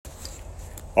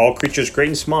All Creatures Great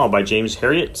and Small by James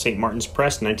Herriot, St. Martin's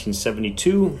Press,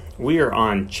 1972. We are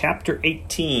on Chapter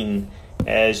 18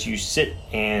 as you sit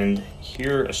and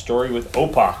hear a story with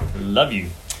Opa. Love you.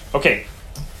 Okay.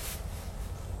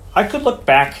 I could look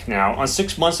back now on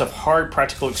 6 months of hard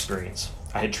practical experience.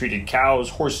 I had treated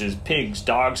cows, horses, pigs,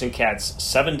 dogs, and cats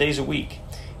 7 days a week,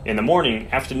 in the morning,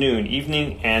 afternoon,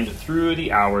 evening, and through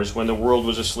the hours when the world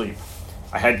was asleep.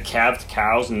 I had calved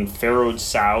cows and farrowed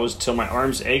sows till my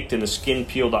arms ached and the skin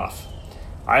peeled off.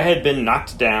 I had been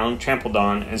knocked down, trampled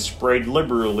on, and sprayed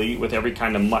liberally with every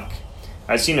kind of muck.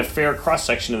 I had seen a fair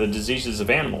cross-section of the diseases of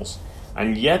animals,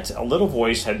 and yet a little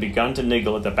voice had begun to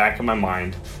niggle at the back of my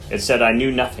mind. It said I knew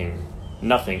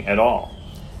nothing at all.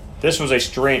 This was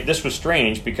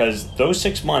strange because those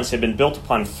 6 months had been built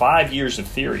upon 5 years of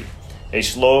theory, a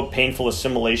slow, painful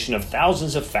assimilation of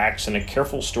thousands of facts and a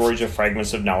careful storage of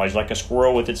fragments of knowledge like a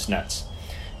squirrel with its nuts,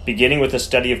 beginning with the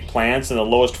study of plants and the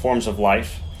lowest forms of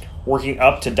life, working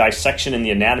up to dissection in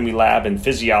the anatomy lab and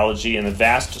physiology in the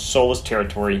vast soulless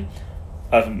territory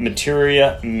of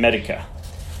materia medica,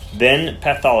 then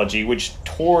pathology, which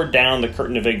tore down the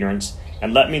curtain of ignorance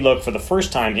and let me look for the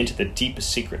first time into the deep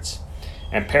secrets,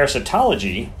 and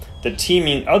parasitology, the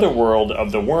teeming otherworld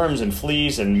of the worms and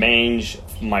fleas and mange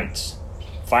mites.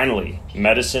 Finally,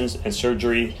 medicines and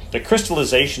surgery, the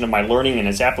crystallization of my learning and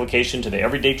its application to the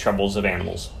everyday troubles of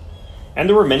animals. And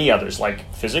there were many others,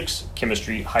 like physics,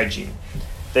 chemistry, hygiene.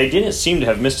 They didn't seem to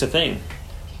have missed a thing.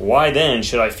 Why then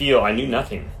should I feel I knew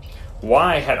nothing?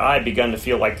 Why had I begun to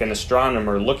feel like an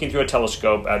astronomer looking through a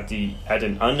telescope at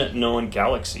an unknown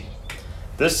galaxy?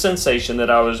 This sensation that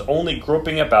I was only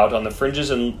groping about on the fringes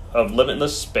of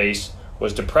limitless space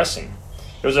was depressing.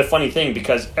 It was a funny thing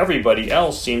because everybody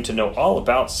else seemed to know all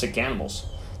about sick animals.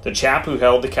 The chap who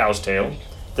held the cow's tail,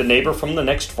 the neighbor from the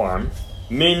next farm,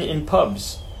 men in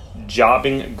pubs,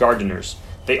 jobbing gardeners.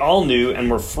 They all knew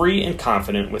and were free and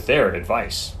confident with their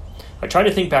advice. I tried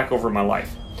to think back over my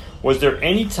life. Was there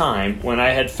any time when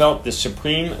I had felt this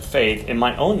supreme faith in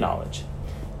my own knowledge?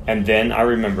 And then I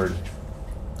remembered.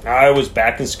 I was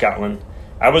back in Scotland.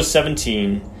 I was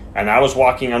 17. And I was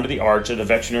walking under the arch of the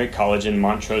veterinary college into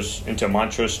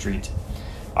Montrose Street.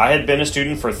 I had been a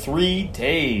student for 3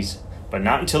 days, but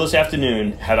not until this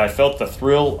afternoon had I felt the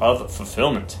thrill of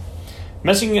fulfillment.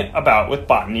 Messing about with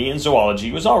botany and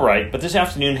zoology was all right, but this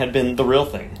afternoon had been the real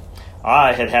thing.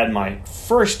 I had had my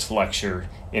first lecture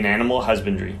in animal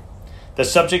husbandry. The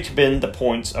subject had been the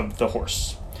points of the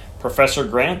horse. Professor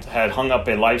Grant had hung up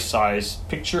a life-size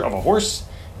picture of a horse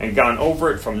and gone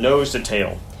over it from nose to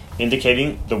tail,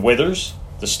 indicating the withers,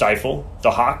 the stifle,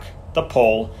 the hock, the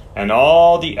pole, and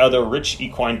all the other rich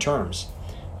equine terms.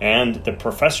 And the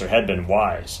professor had been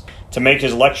wise. To make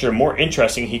his lecture more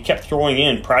interesting, he kept throwing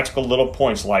in practical little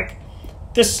points like,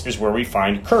 "This is where we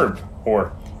find curb,"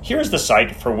 or "Here's the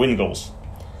site for wingles."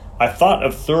 I thought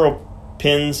of thorough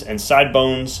pins and side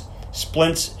bones,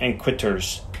 splints and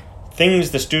quitters,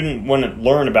 things the student wouldn't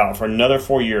learn about for another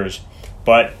 4 years,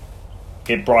 but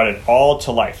it brought it all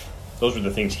to life. Those were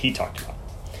the things he talked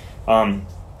about.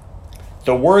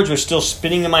 The words were still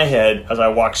spinning in my head as I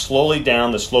walked slowly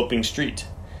down the sloping street.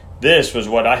 This was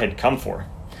what I had come for.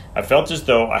 I felt as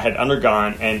though I had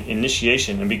undergone an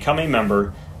initiation and become a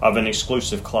member of an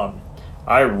exclusive club.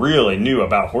 I really knew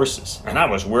about horses, and I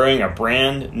was wearing a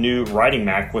brand new riding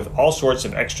mac with all sorts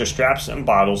of extra straps and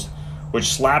bottles,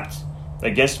 which slapped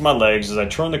against my legs as I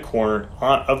turned the corner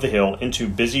of the hill into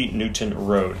busy Newton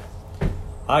Road.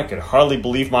 I could hardly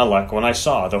believe my luck when I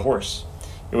saw the horse.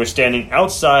 It was standing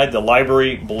outside the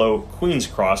library below Queen's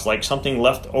Cross like something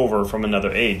left over from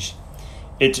another age.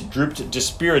 It drooped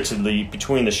dispiritedly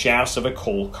between the shafts of a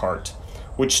coal cart,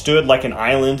 which stood like an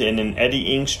island in an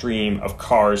eddying stream of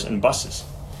cars and buses.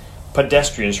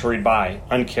 Pedestrians hurried by,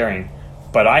 uncaring,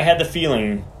 but I had the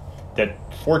feeling that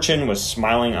fortune was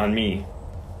smiling on me.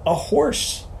 A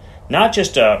horse! Not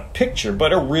just a picture,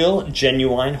 but a real,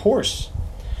 genuine horse.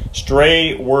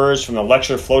 Stray words from the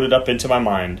lecture floated up into my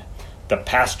mind. The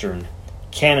pastern,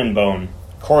 cannon bone,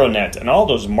 coronet, and all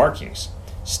those markings.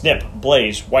 Snip,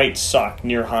 blaze, white sock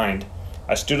near hind.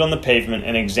 I stood on the pavement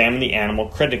and examined the animal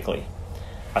critically.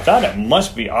 I thought it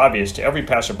must be obvious to every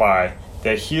passerby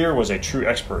that here was a true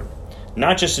expert.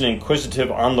 Not just an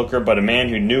inquisitive onlooker, but a man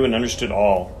who knew and understood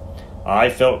all. I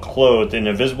felt clothed in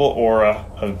a visible aura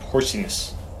of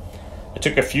horsiness. I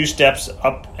took a few steps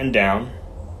up and down,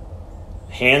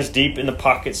 hands deep in the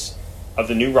pockets of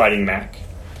the new riding mac,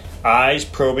 eyes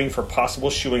probing for possible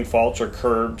shoeing faults or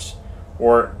curbs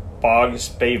or bog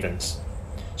spavins.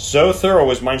 So thorough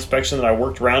was my inspection that I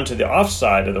worked round to the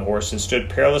offside of the horse and stood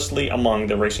perilously among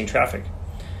the racing traffic.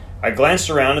 I glanced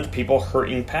around at the people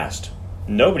hurrying past.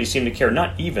 Nobody seemed to care,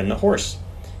 not even the horse.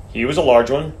 He was a large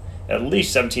one, at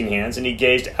least 17 hands, and he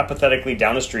gazed apathetically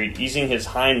down the street, easing his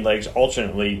hind legs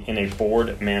alternately in a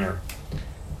bored manner.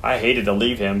 I hated to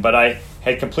leave him, but I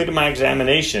had completed my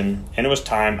examination, and it was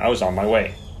time I was on my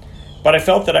way. But I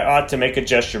felt that I ought to make a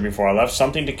gesture before I left,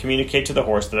 something to communicate to the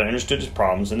horse that I understood his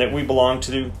problems and that we belonged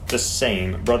to the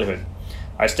same brotherhood.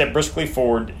 I stepped briskly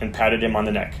forward and patted him on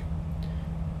the neck.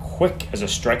 Quick as a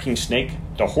striking snake,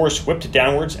 the horse whipped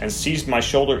downwards and seized my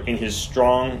shoulder in his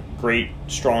great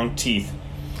strong teeth.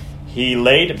 He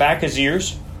laid back his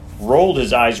ears, rolled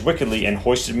his eyes wickedly, and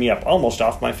hoisted me up almost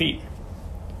off my feet.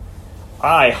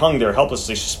 I hung there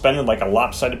helplessly suspended like a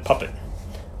lopsided puppet.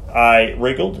 I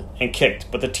wriggled and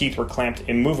kicked, but the teeth were clamped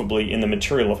immovably in the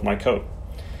material of my coat.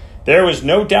 There was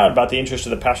no doubt about the interest of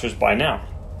the passers-by now.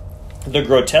 The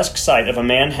grotesque sight of a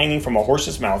man hanging from a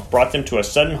horse's mouth brought them to a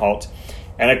sudden halt,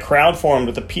 and a crowd formed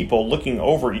with the people looking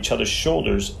over each other's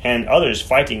shoulders and others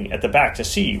fighting at the back to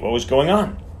see what was going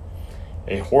on.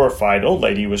 A horrified old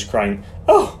lady was crying,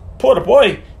 "Oh, poor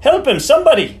boy! Help him,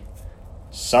 somebody!"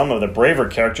 Some of the braver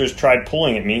characters tried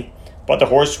pulling at me, but the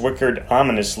horse whickered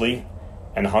ominously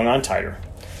and hung on tighter.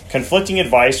 Conflicting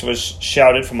advice was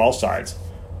shouted from all sides.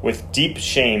 With deep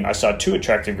shame, I saw two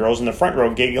attractive girls in the front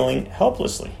row giggling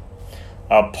helplessly.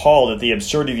 Appalled at the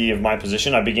absurdity of my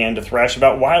position, I began to thrash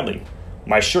about wildly.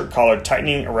 My shirt collar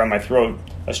tightening around my throat,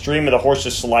 a stream of the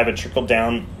horse's saliva trickled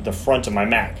down the front of my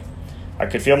mac. I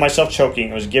could feel myself choking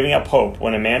and was giving up hope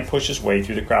when a man pushed his way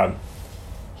through the crowd.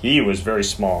 He was very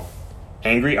small.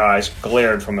 Angry eyes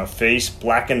glared from a face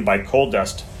blackened by coal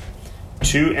dust.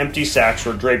 2 empty sacks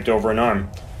were draped over an arm.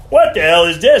 "What the hell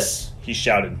is this?" he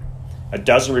shouted. A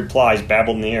dozen replies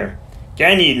babbled in the air.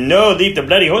 "Can ye no leave the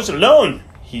bloody horse alone?"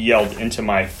 he yelled into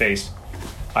my face.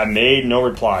 I made no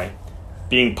reply,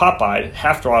 being pop-eyed,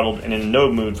 half-throttled, and in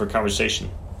no mood for conversation.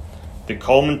 The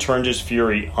coalman turned his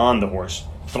fury on the horse.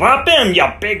 "Drop him, you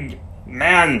big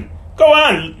man! Go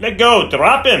on, let go,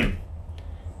 drop him!"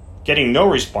 Getting no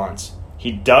response,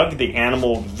 he dug the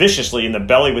animal viciously in the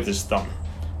belly with his thumb.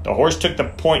 The horse took the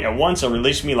point at once and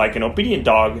released me like an obedient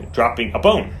dog dropping a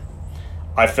bone.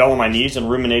 I fell on my knees and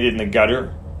ruminated in the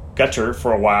gutter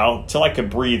for a while till I could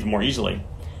breathe more easily,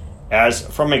 as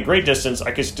from a great distance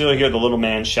I could still hear the little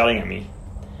man shouting at me.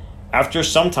 After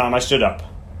some time I stood up.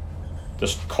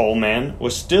 The coal man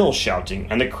was still shouting,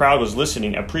 and the crowd was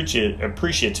listening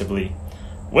appreciatively.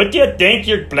 "What do you think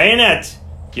you're playing at?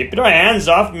 Keep your hands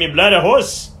off me bloody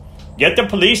horse. Get the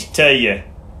police to you."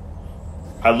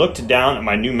 I looked down at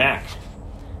my new mac.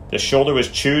 The shoulder was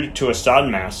chewed to a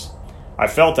sodden mass. I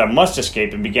felt I must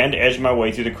escape and began to edge my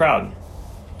way through the crowd.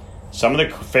 Some of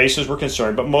the faces were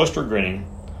concerned, but most were grinning.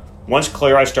 Once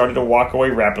clear, I started to walk away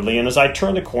rapidly, and as I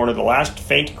turned the corner, the last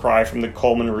faint cry from the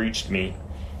coalman reached me.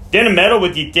 "Dinna meddle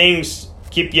with ye things,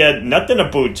 keep ye nothing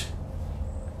aboot."